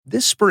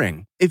This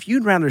spring, if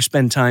you'd rather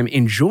spend time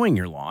enjoying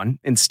your lawn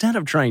instead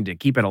of trying to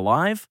keep it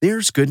alive,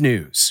 there's good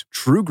news.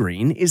 True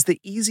Green is the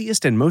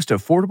easiest and most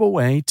affordable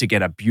way to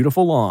get a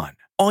beautiful lawn.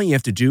 All you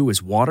have to do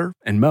is water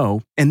and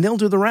mow, and they'll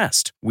do the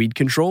rest. Weed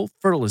control,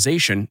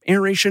 fertilization,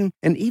 aeration,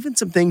 and even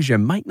some things you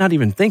might not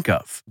even think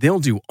of. They'll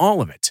do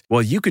all of it,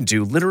 while you can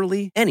do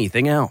literally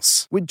anything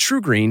else. With True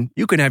Green,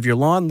 you can have your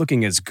lawn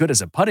looking as good as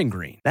a putting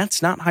green.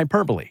 That's not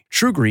hyperbole.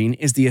 True Green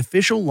is the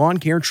official lawn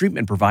care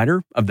treatment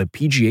provider of the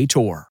PGA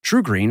Tour.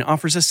 True Green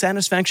offers a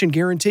satisfaction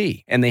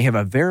guarantee, and they have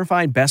a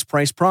verified best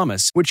price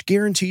promise, which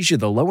guarantees you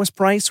the lowest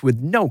price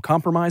with no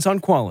compromise on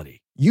quality.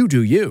 You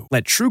do you.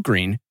 Let True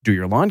Green do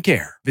your lawn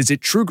care. Visit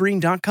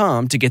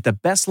truegreen.com to get the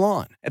best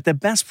lawn at the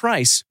best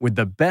price with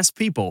the best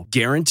people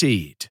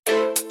guaranteed.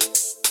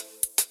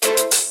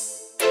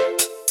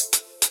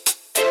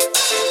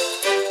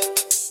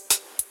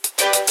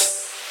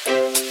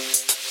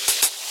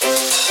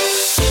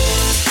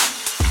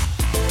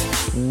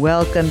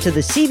 Welcome to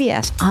the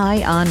CBS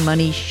Eye on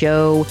Money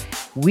show.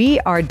 We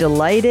are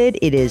delighted.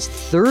 It is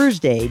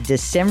Thursday,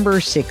 December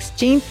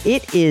 16th.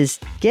 It is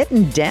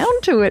getting down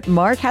to it,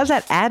 Mark. How's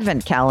that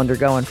advent calendar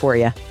going for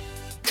you?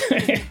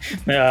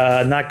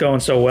 Not going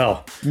so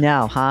well.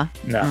 No, huh?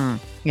 No.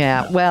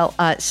 Yeah. No. Well,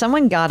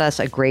 someone got us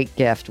a great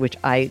gift, which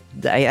I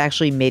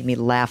actually made me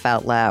laugh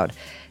out loud.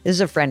 This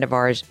is a friend of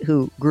ours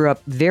who grew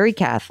up very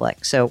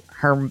Catholic. So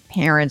her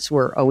parents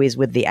were always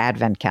with the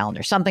Advent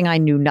calendar, something I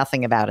knew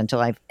nothing about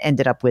until I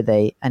ended up with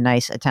a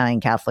nice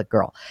Italian Catholic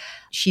girl.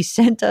 She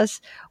sent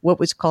us what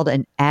was called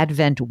an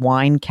Advent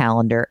wine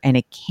calendar, and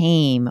it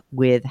came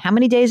with how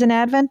many days in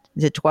Advent?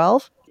 Is it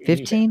 12?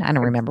 15? I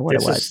don't remember what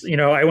it was.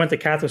 I went to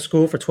Catholic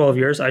school for 12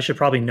 years. I should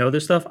probably know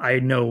this stuff. I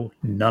know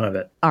none of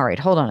it. All right,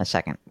 hold on a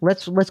second.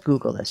 Let's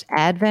Google this.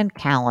 Advent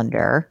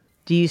calendar.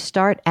 Do you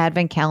start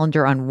Advent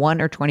calendar on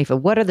 1 or 24?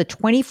 What are the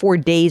 24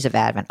 days of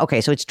Advent? Okay,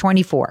 so it's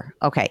 24.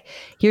 Okay,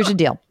 here's the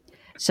deal.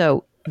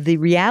 So the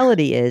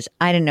reality is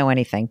I didn't know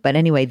anything. But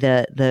anyway,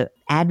 the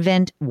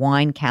Advent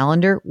wine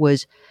calendar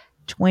was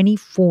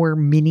 24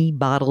 mini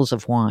bottles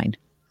of wine.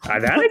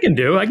 That I can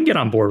do. I can get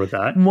on board with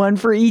that. One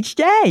for each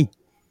day.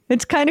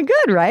 It's kind of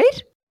good,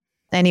 right?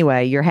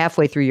 Anyway, you're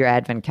halfway through your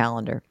Advent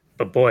calendar.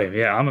 But boy,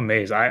 yeah, I'm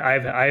amazed.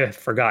 I've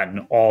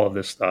forgotten all of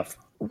this stuff.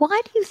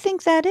 Why do you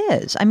think that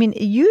is? I mean,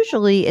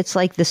 usually it's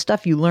like the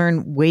stuff you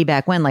learn way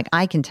back when. Like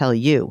I can tell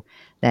you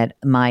that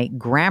my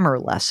grammar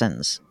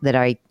lessons that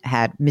I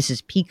had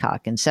Mrs.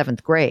 Peacock in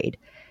 7th grade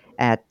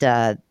at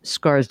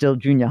Scarsdale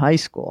Junior High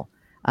School,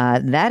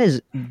 that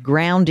is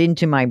ground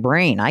into my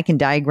brain. I can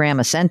diagram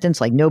a sentence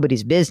like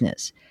nobody's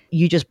business.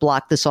 You just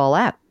block this all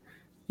out.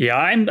 Yeah,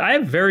 I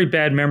have very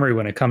bad memory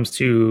when it comes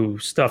to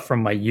stuff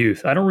from my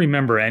youth. I don't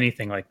remember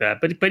anything like that.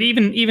 But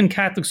even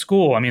Catholic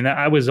school, I mean,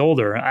 I was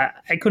older.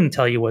 I couldn't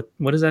tell you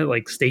what is that,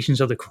 like Stations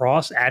of the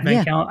Cross,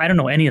 Advent calendar? I don't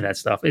know any of that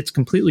stuff. It's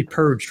completely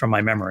purged from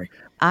my memory.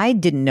 I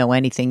didn't know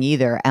anything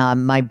either.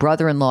 My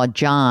brother-in-law,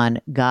 John,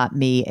 got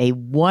me a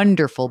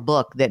wonderful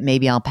book that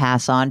maybe I'll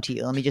pass on to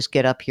you. Let me just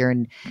get up here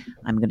and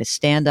I'm going to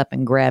stand up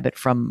and grab it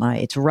from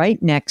it's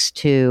right next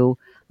to...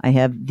 I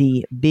have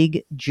the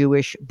big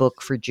Jewish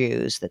book for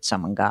Jews that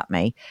someone got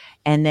me.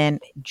 And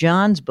then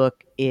John's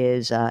book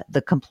is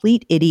The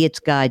Complete Idiot's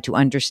Guide to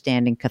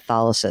Understanding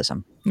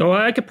Catholicism. Oh,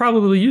 I could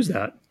probably use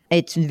that.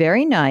 It's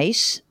very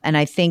nice, and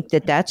I think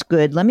that that's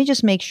good. Let me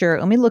just make sure.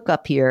 Let me look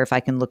up here if I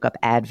can look up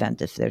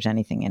Advent, if there's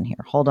anything in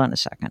here. Hold on a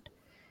second.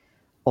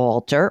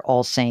 Altar,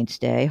 All Saints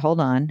Day. Hold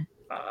on.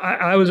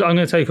 I'm going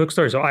to tell you a quick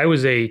story. So I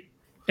was you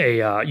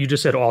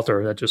just said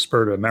altar. That just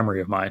spurred a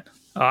memory of mine.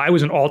 I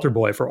was an altar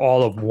boy for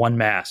all of one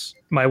mass.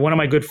 One of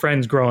my good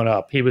friends growing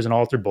up, he was an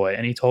altar boy,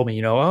 and he told me,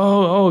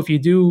 if you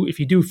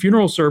do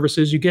funeral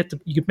services, you can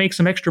make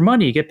some extra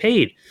money, you get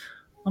paid.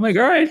 I'm like,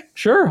 all right,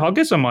 sure, I'll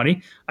get some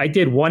money. I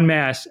did one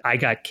mass. I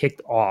got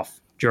kicked off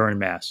during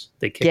mass.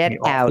 They kicked me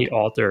off the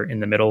altar in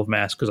the middle of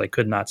mass because I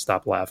could not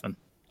stop laughing.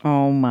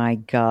 Oh my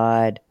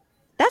God.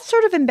 That's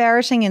sort of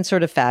embarrassing and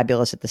sort of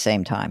fabulous at the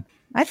same time.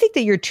 I think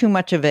that you're too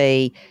much of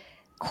a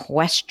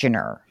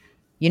questioner.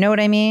 You know what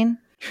I mean?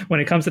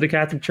 When it comes to the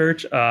Catholic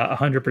Church,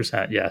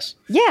 100%, yes.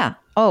 Yeah.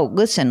 Oh,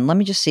 listen, let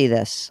me just see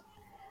this.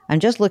 I'm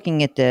just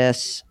looking at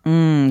this.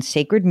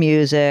 Sacred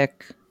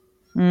music.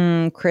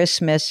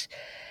 Christmas.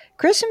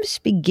 Christmas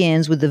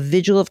begins with the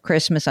Vigil of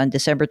Christmas on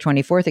December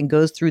 24th and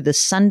goes through the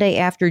Sunday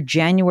after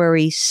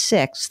January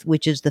 6th,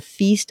 which is the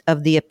Feast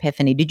of the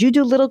Epiphany. Did you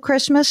do Little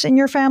Christmas in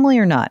your family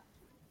or not?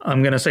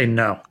 I'm going to say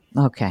no.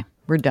 Okay.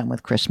 We're done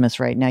with Christmas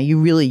right now. You're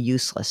really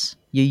useless.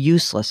 You're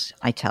useless,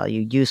 I tell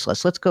you,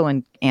 useless. Let's go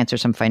and answer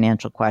some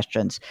financial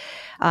questions.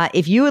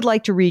 If you would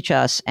like to reach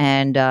us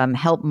and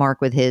help Mark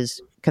with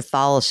his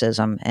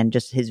Catholicism and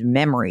just his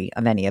memory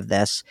of any of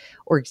this,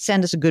 or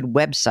send us a good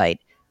website,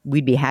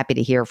 we'd be happy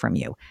to hear from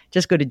you.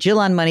 Just go to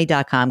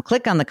JillOnMoney.com,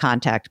 click on the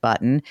contact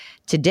button.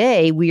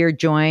 Today, we are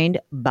joined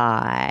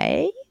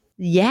by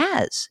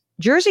Yaz,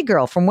 Jersey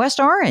girl from West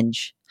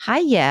Orange.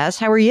 Hi, Yaz.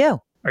 How are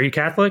you? Are you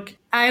Catholic?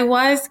 I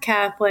was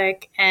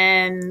Catholic,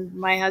 and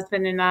my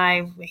husband and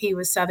I, he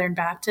was Southern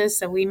Baptist,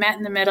 so we met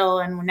in the middle,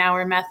 and now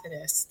we're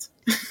Methodist.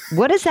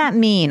 What does that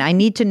mean? I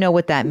need to know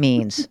what that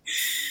means.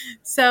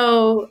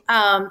 So,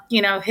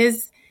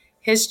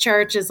 his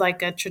church is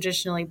like a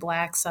traditionally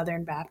Black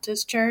Southern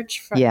Baptist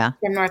church from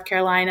North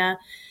Carolina.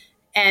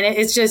 And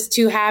it's just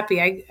too happy.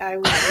 I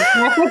was in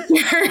Catholic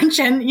church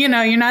and, you're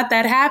not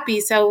that happy.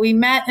 So we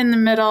met in the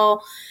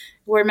middle.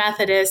 We're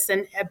Methodists.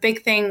 And a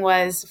big thing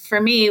for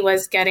me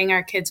was getting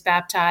our kids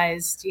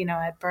baptized,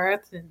 at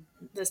birth. And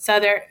the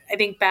Southern, I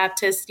think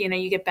Baptist,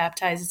 you get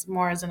baptized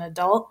more as an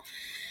adult.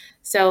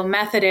 So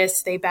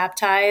Methodists, they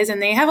baptize,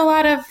 and they have a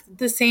lot of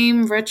the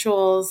same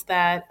rituals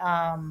that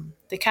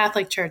the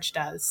Catholic Church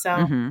does.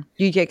 So Do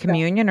you get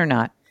communion or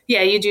not?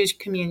 Yeah, you do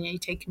communion. You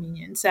take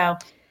communion. So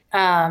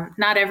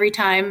not every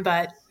time,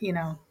 but,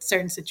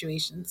 certain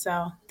situations.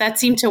 So that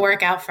seemed to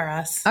work out for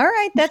us. All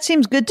right. That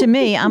seems good to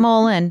me. I'm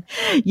all in.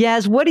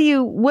 Yes.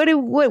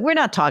 We're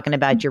not talking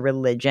about your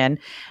religion.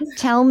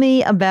 Tell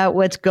me about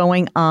what's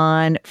going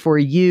on for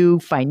you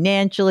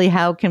financially.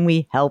 How can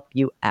we help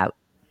you out?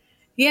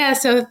 Yeah,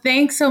 so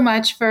thanks so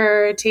much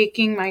for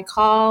taking my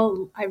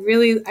call. I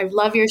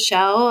love your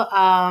show.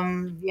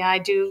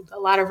 I do a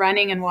lot of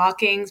running and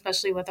walking,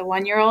 especially with a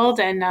 1-year-old,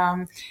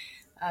 and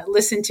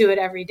listen to it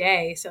every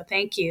day. So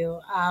thank you.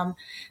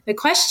 The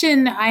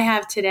question I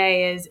have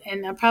today is,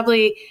 and you're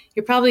probably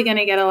going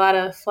to get a lot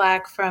of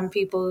flack from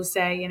people who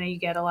say, you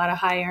get a lot of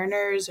high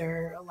earners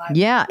or a lot.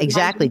 Yeah,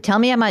 exactly. Tell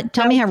me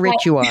how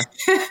rich you are.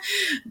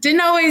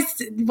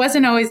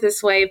 Wasn't always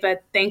this way,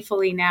 but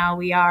thankfully now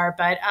we are.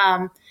 But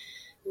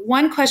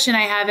one question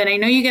I have, and I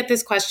know you get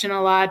this question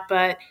a lot,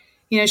 but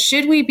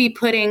should we be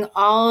putting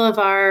all of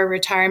our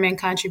retirement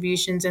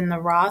contributions in the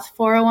Roth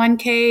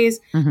 401ks,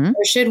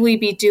 or should we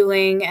be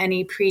doing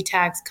any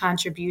pre-tax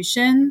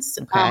contributions?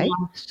 Okay.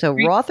 So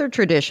Roth or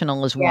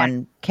traditional is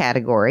one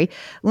category.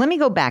 Let me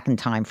go back in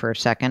time for a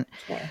second.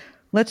 Sure.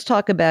 Let's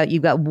talk about,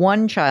 you've got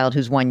one child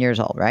who's 1 year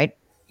old, right?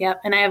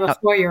 Yep. And I have a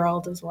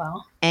 4-year-old as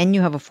well. And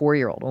you have a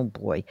 4-year-old. Oh,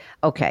 boy.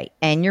 Okay.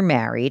 And you're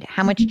married.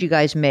 How much did you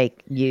guys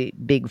make, you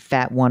big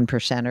fat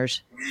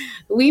 1%ers?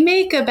 We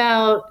make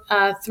about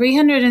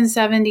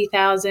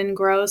 $370,000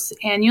 gross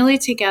annually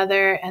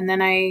together. And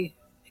then I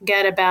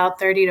get about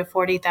 $30,000 to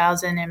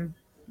 $40,000 in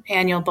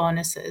annual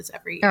bonuses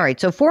every year. All right.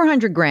 So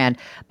 $400,000.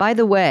 By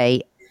the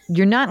way,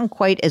 you're not in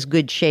quite as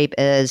good shape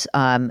as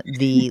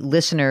the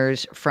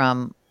listeners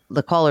from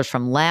the callers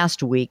from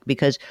last week,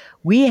 because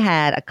we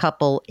had a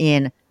couple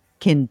in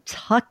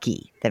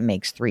Kentucky that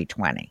makes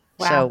 320.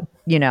 Wow. So,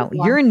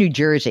 you're in New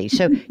Jersey.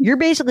 So you're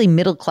basically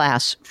middle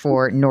class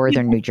for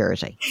northern New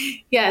Jersey.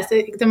 Yes,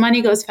 the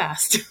money goes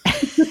fast.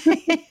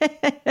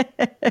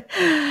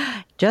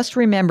 Just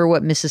remember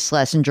what Mrs.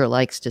 Schlesinger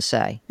likes to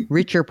say.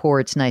 Rich or poor,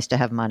 it's nice to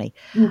have money.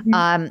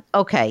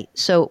 Okay,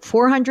 so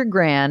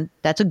 $400,000,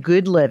 that's a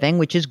good living,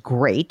 which is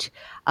great.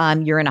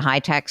 You're in a high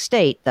tax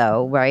state,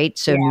 though, right?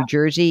 So New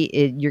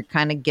Jersey, you're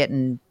kind of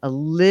getting a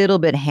little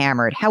bit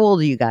hammered. How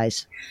old are you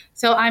guys?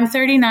 So I'm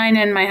 39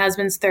 and my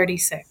husband's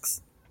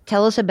 36.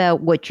 Tell us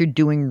about what you're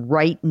doing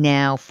right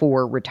now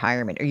for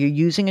retirement. Are you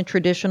using a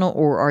traditional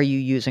or are you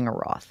using a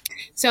Roth?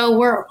 So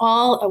we're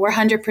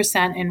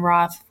 100% in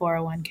Roth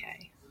 401k.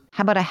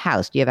 How about a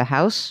house? Do you have a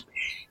house?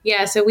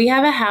 Yeah, so we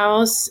have a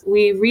house.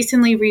 We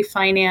recently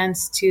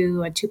refinanced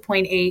to a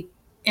 2.8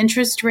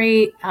 interest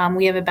rate.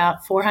 We have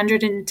about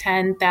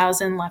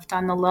 $410,000 left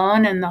on the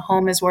loan, and the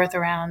home is worth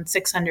around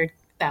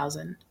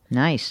 $600,000.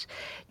 Nice.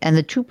 And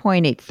the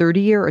 2.8,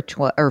 30-year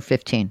or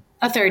 15?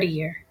 A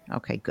 30-year.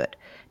 Okay, good.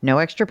 No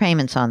extra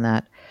payments on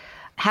that.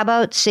 How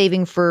about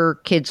saving for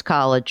kids'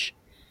 college?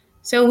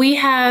 So we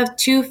have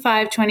 2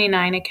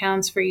 529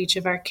 accounts for each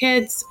of our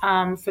kids.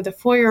 For the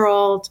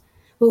 4-year-old,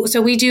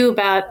 so we do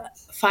about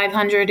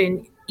 $500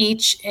 in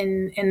each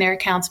in their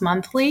accounts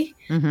monthly.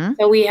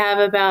 So we have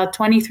about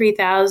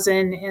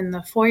 $23,000 in the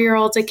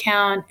 4-year-old's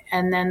account,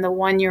 and then the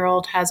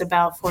 1-year-old has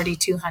about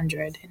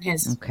 $4,200 in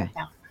his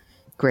account.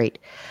 Great.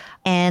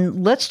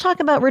 And let's talk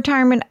about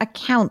retirement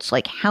accounts,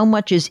 like how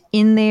much is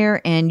in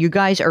there. And you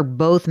guys are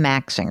both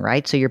maxing,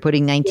 right? So you're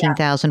putting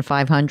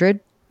 $19,500?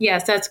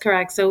 Yes, that's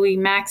correct. So we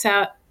max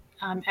out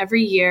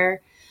every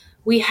year.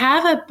 We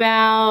have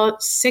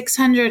about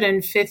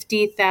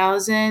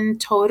 $650,000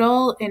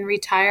 total in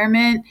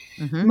retirement.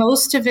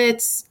 Most of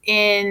it's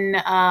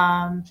in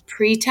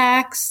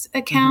pre-tax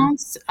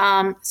accounts.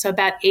 So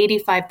about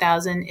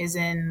 $85,000 is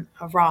in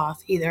a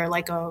Roth, either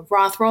like a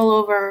Roth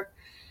rollover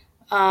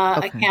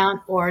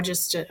account or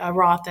just a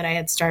Roth that I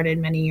had started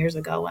many years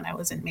ago when I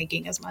wasn't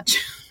making as much.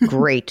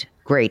 Great.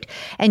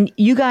 And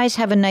you guys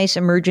have a nice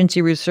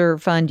emergency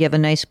reserve fund. You have a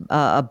nice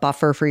a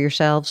buffer for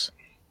yourselves?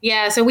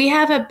 Yeah, so we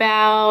have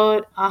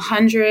about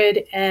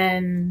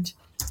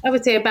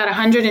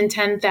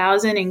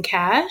 $110,000 in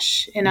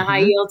cash in a high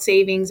yield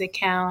savings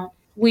account.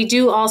 We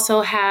do also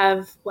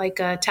have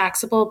like a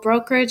taxable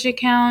brokerage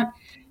account.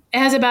 It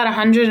has about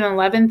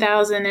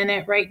 $111,000 in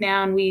it right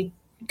now, and we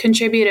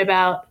contribute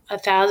about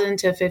 $1,000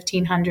 to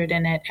 $1,500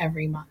 in it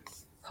every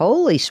month.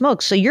 Holy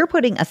smokes! So you're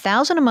putting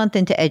 $1,000 a month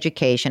into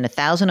education,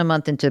 $1,000 a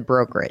month into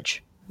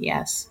brokerage.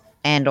 Yes,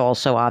 and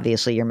also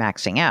obviously you're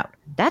maxing out.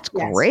 That's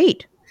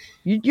great.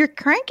 You're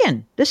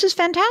cranking. This is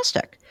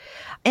fantastic.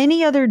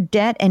 Any other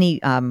debt, any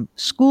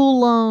school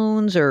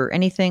loans or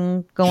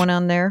anything going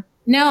on there?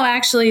 No,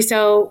 actually.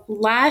 So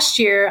last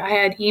year I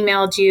had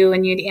emailed you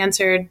and you'd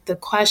answered the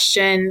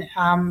question,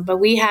 but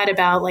we had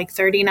about like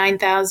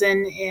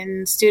 39,000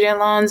 in student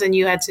loans, and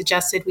you had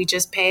suggested we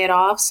just pay it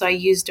off. So I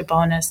used a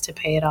bonus to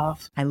pay it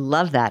off. I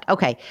love that.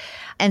 Okay.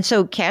 And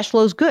so cash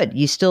flow is good.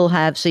 You still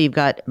have, so you've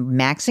got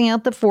maxing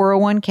out the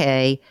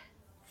 401k,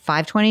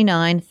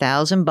 $529,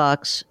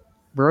 $1,000,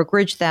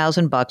 brokerage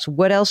 $1,000.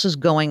 What else is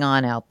going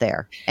on out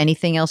there?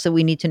 Anything else that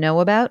we need to know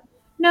about?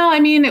 No,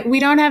 I mean, we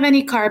don't have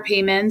any car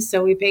payments,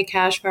 so we pay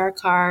cash for our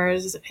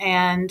cars,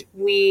 and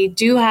we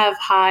do have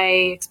high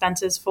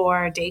expenses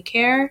for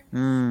daycare.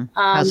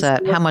 How's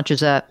that? How much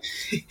is that?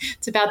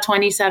 It's about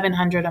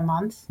 $2,700 a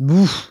month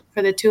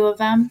for the two of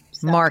them.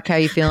 So. Mark, how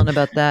you feeling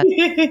about that?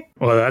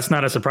 Well, that's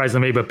not a surprise to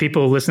me, but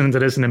people listening to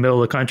this in the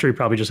middle of the country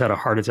probably just had a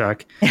heart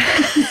attack.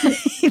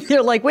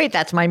 They're like, wait,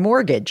 that's my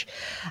mortgage.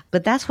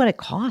 But that's what it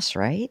costs,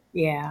 right?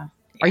 Yeah.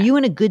 Are you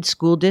in a good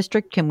school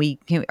district? Are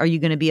you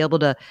going to be able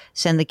to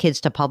send the kids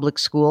to public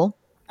school?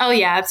 Oh,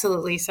 yeah,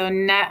 absolutely. So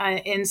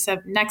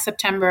next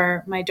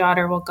September, my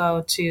daughter will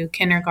go to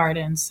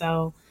kindergarten.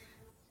 So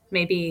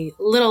maybe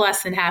a little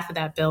less than half of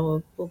that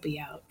bill will be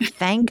out.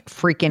 Thank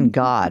freaking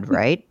God,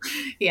 right?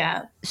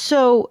 Yeah.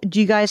 So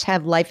do you guys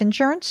have life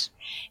insurance?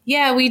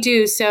 Yeah, we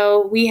do.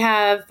 So we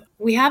have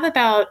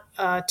about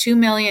 $2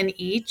 million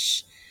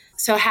each.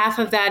 So half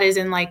of that is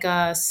in like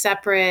a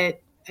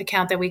separate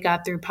account that we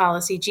got through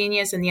Policy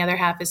Genius, and the other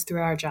half is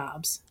through our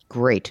jobs.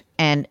 Great.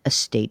 And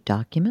estate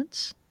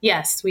documents?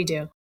 Yes, we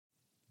do.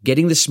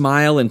 Getting the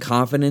smile and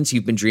confidence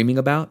you've been dreaming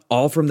about,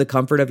 all from the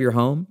comfort of your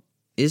home,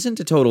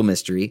 isn't a total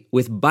mystery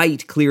with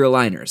Byte clear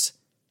aligners.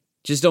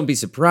 Just don't be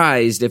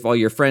surprised if all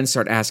your friends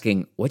start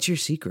asking, "What's your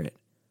secret?"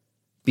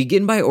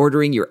 Begin by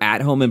ordering your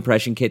at-home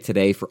impression kit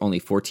today for only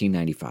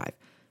 $14.95.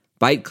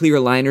 Byte clear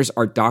aligners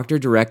are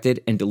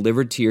doctor-directed and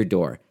delivered to your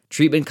door.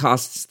 Treatment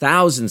costs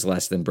thousands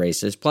less than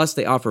braces, plus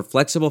they offer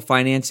flexible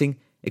financing,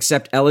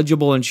 accept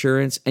eligible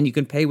insurance, and you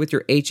can pay with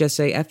your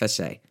HSA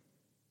FSA.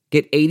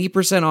 Get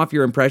 80% off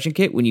your impression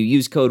kit when you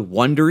use code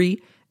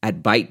WONDERY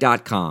at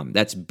Byte.com.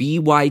 That's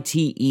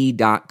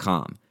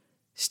BYTE.com.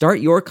 Start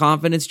your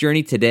confidence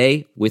journey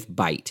today with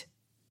Byte.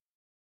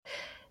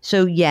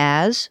 So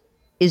Yaz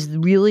is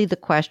really the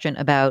question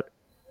about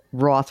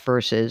Roth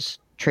versus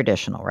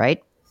traditional,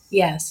 right?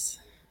 Yes.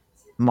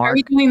 Mark? Are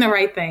we doing the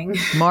right thing?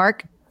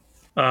 Mark?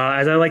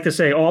 As I like to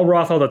say, all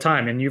Roth all the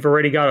time. And you've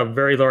already got a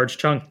very large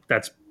chunk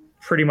that's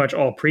pretty much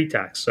all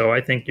pre-tax. So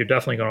I think you're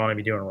definitely going to want to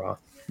be doing Roth.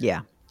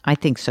 Yeah, I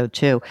think so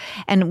too.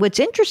 And what's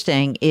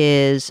interesting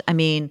is, I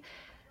mean,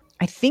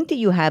 I think that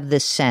you have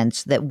this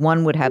sense that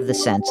one would have the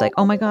sense like,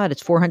 oh my God,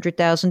 it's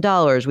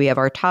 $400,000. We have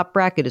our top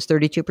bracket is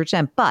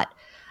 32%. But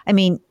I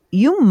mean,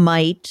 you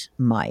might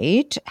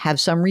have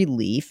some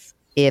relief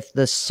if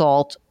the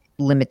SALT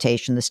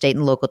limitation, the state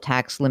and local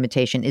tax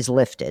limitation is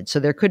lifted. So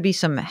there could be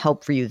some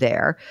help for you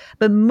there.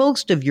 But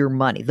most of your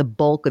money, the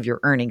bulk of your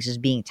earnings is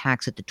being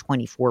taxed at the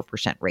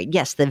 24% rate.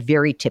 Yes, the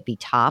very tippy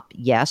top,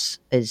 yes,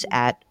 is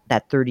at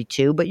that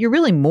 32, but you're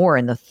really more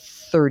in the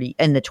 30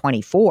 and the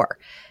 24.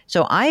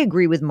 So I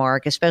agree with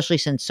Mark, especially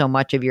since so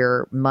much of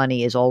your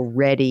money is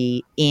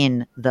already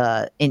in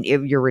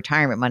your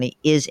retirement money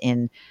is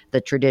in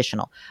the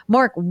traditional.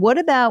 Mark, what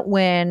about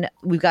when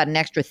we've got an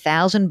extra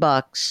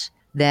 $1,000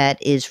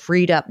 that is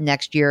freed up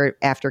next year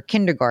after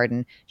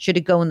kindergarten? Should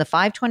it go in the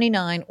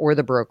 529 or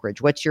the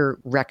brokerage? What's your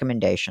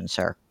recommendation,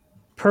 sir?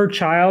 Per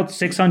child,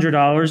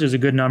 $600 is a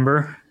good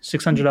number.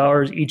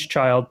 $600 each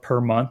child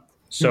per month.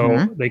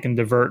 So they can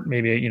divert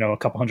maybe, a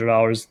couple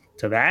 $100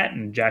 to that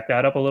and jack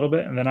that up a little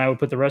bit. And then I would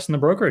put the rest in the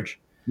brokerage.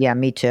 Yeah,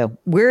 me too.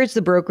 Where is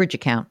the brokerage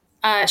account?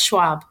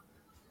 Schwab.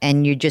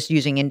 And you're just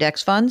using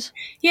index funds?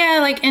 Yeah,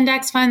 like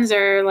index funds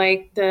are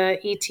like the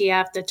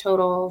ETF, the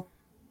total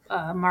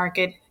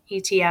market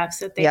ETFs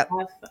that they have.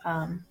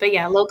 But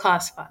yeah, low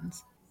cost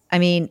funds. I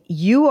mean,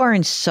 you are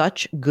in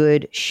such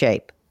good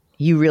shape.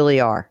 You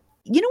really are.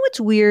 You know what's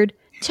weird?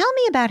 Tell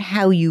me about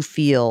how you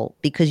feel,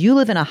 because you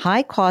live in a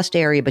high cost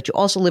area, but you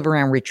also live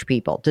around rich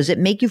people. Does it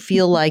make you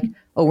feel like,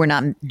 oh, we're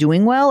not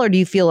doing well? Or do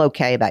you feel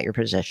okay about your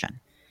position?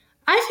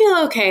 I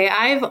feel okay.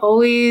 I've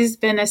always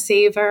been a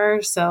saver.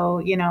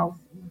 So,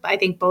 I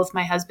think both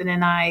my husband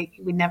and I,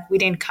 we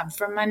didn't come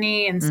from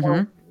money. And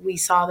so we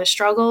saw the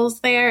struggles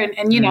there. And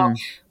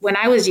when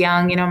I was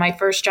young, my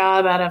first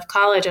job out of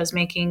college, I was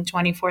making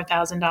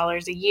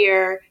 $24,000 a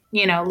year,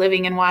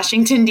 living in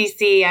Washington,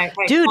 D.C.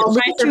 Dude,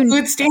 look at you.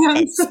 Food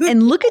stamps.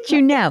 And look at you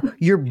now.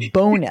 Your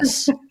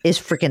bonus is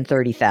freaking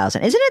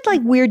 $30,000. Isn't it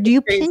like weird? Do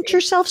you pinch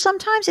yourself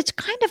sometimes? It's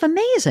kind of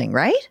amazing,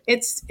 right?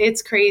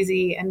 It's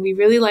crazy. And we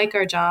really like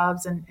our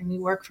jobs and we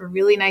work for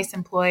really nice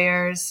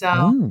employers.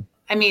 So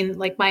I mean,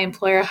 like my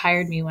employer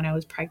hired me when I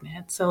was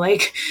pregnant. So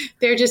like,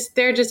 they're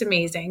just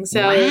amazing.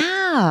 So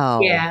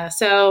wow. Yeah.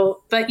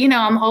 So, but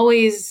I'm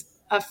always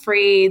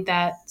afraid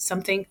that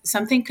something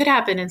could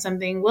happen and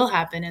something will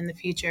happen in the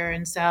future.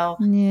 And so,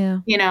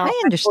 I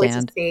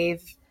understand.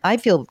 save I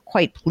feel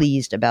quite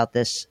pleased about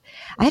this.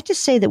 I have to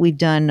say that we've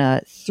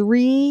done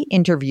 3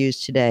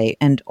 interviews today,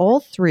 and all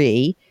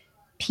 3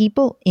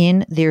 people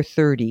in their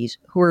 30s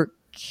who are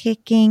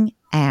kicking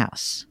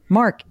ass.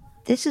 Mark,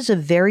 this is a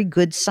very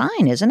good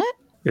sign, isn't it?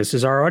 This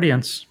is our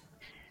audience.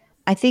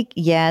 I think,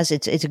 yes,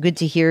 it's good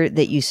to hear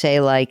that you say,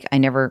 I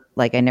never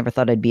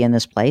thought I'd be in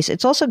this place.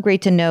 It's also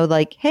great to know,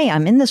 hey,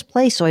 I'm in this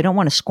place, so I don't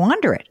want to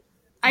squander it.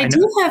 I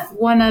do have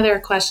one other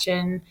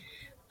question.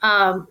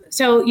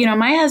 So,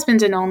 my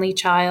husband's an only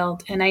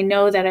child, and I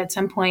know that at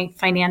some point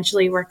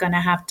financially we're going to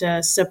have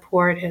to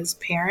support his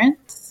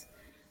parents.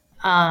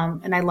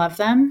 And I love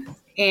them.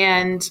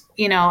 And,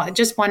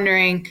 just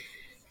wondering,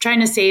 trying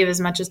to save as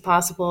much as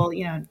possible,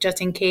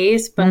 just in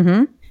case.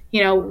 But,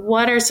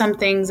 what are some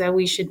things that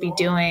we should be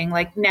doing?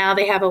 Like now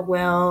they have a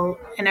will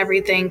and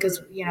everything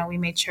because, we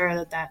made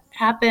sure that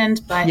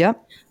happened. But I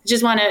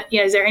just want to,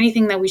 is there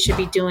anything that we should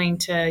be doing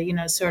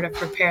to, sort of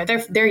prepare?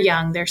 They're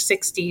young, they're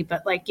 60,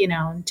 but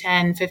in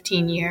 10,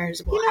 15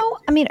 years.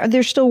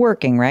 They're still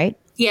working, right?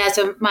 Yeah,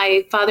 so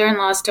my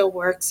father-in-law still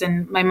works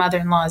and my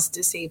mother-in-law is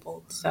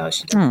disabled. So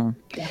she doesn't.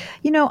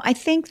 Yeah. I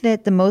think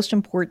that the most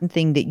important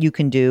thing that you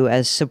can do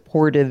as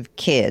supportive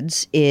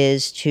kids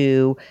is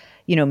to,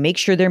 make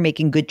sure they're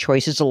making good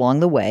choices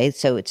along the way.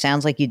 So it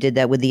sounds like you did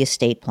that with the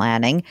estate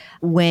planning.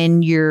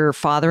 When your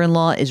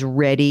father-in-law is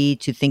ready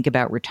to think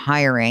about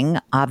retiring,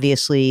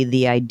 obviously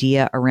the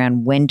idea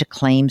around when to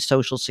claim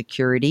Social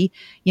Security,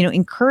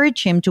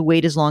 encourage him to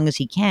wait as long as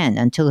he can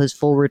until his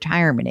full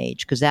retirement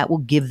age, because that will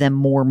give them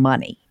more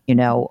money,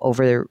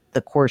 over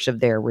the course of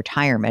their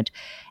retirement.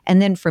 And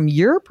then from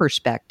your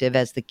perspective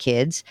as the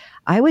kids,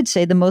 I would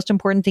say the most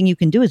important thing you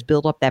can do is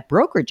build up that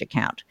brokerage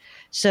account.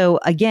 So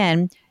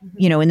again,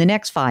 in the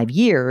next 5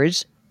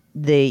 years,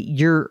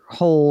 your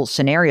whole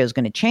scenario is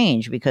going to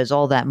change because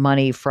all that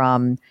money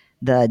from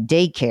the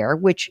daycare,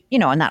 which,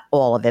 not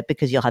all of it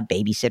because you'll have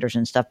babysitters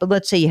and stuff, but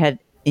let's say you had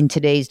in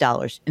today's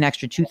dollars, an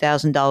extra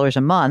 $2,000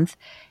 a month.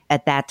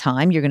 At that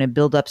time, you're going to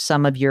build up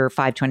some of your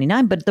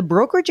 529, but the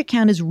brokerage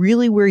account is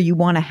really where you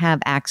want to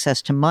have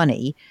access to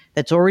money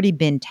that's already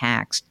been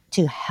taxed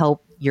to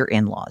help your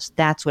in-laws.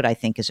 That's what I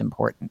think is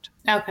important.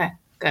 Okay,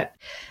 good.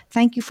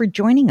 Thank you for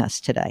joining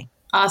us today.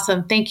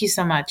 Awesome. Thank you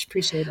so much.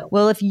 Appreciate it.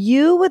 Well, if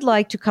you would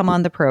like to come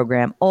on the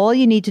program, all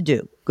you need to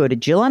do, go to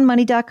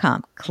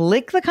JillOnMoney.com,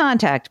 click the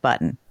contact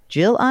button,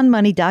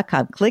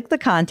 JillOnMoney.com, click the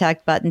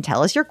contact button,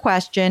 tell us your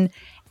question,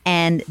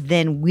 and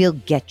then we'll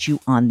get you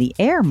on the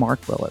air.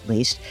 Mark will, at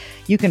least.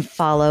 You can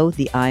follow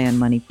the Eye on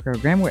Money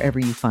program wherever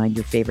you find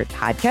your favorite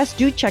podcast.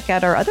 Do check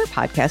out our other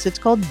podcast. It's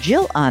called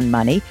Jill on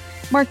Money.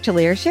 Mark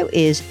Talerso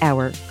is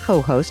our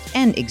co-host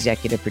and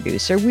executive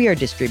producer. We are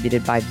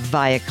distributed by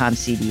Viacom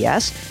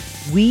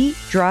CBS. We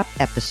drop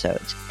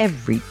episodes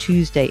every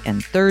Tuesday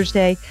and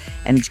Thursday,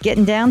 and it's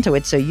getting down to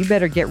it, so you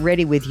better get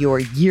ready with your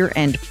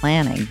year-end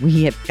planning.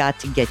 We have got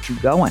to get you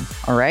going,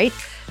 all right?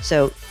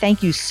 So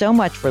thank you so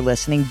much for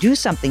listening. Do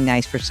something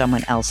nice for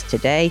someone else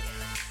today.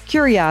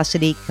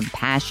 Curiosity,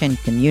 compassion,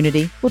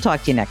 community. We'll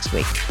talk to you next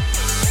week.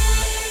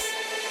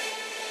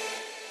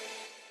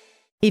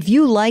 If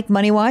you like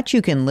Money Watch,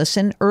 you can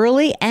listen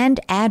early and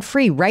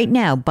ad-free right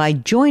now by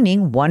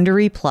joining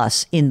Wondery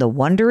Plus in the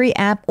Wondery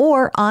app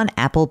or on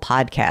Apple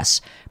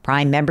Podcasts.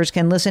 Prime members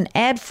can listen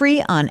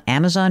ad-free on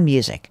Amazon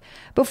Music.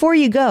 Before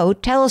you go,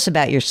 tell us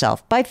about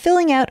yourself by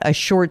filling out a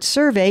short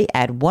survey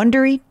at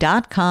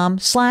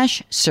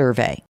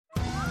Wondery.com/survey.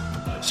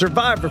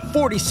 Survivor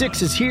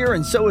 46 is here,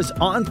 and so is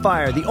On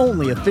Fire, the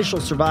only official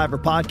Survivor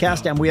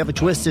podcast, and we have a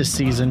twist this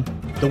season.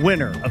 The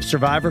winner of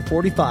Survivor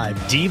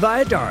 45, Dee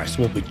Valladares,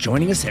 will be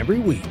joining us every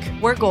week.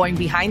 We're going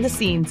behind the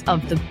scenes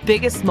of the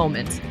biggest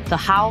moments, the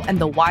how and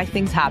the why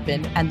things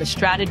happen, and the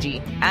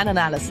strategy and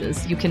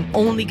analysis you can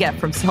only get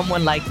from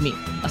someone like me,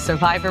 a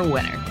Survivor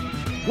winner.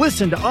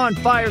 Listen to On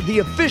Fire, the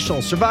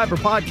official Survivor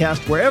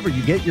podcast, wherever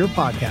you get your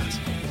podcasts.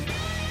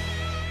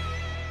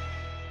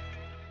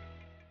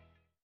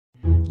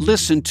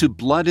 Listen to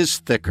Blood is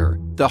Thicker,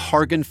 The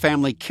Hargan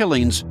Family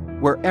Killings,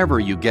 wherever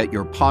you get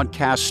your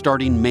podcast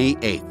starting May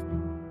 8th.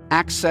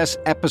 Access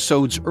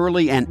episodes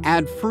early and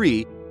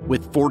ad-free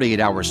with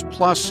 48 Hours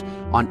Plus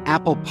on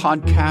Apple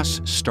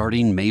Podcasts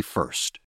starting May 1st.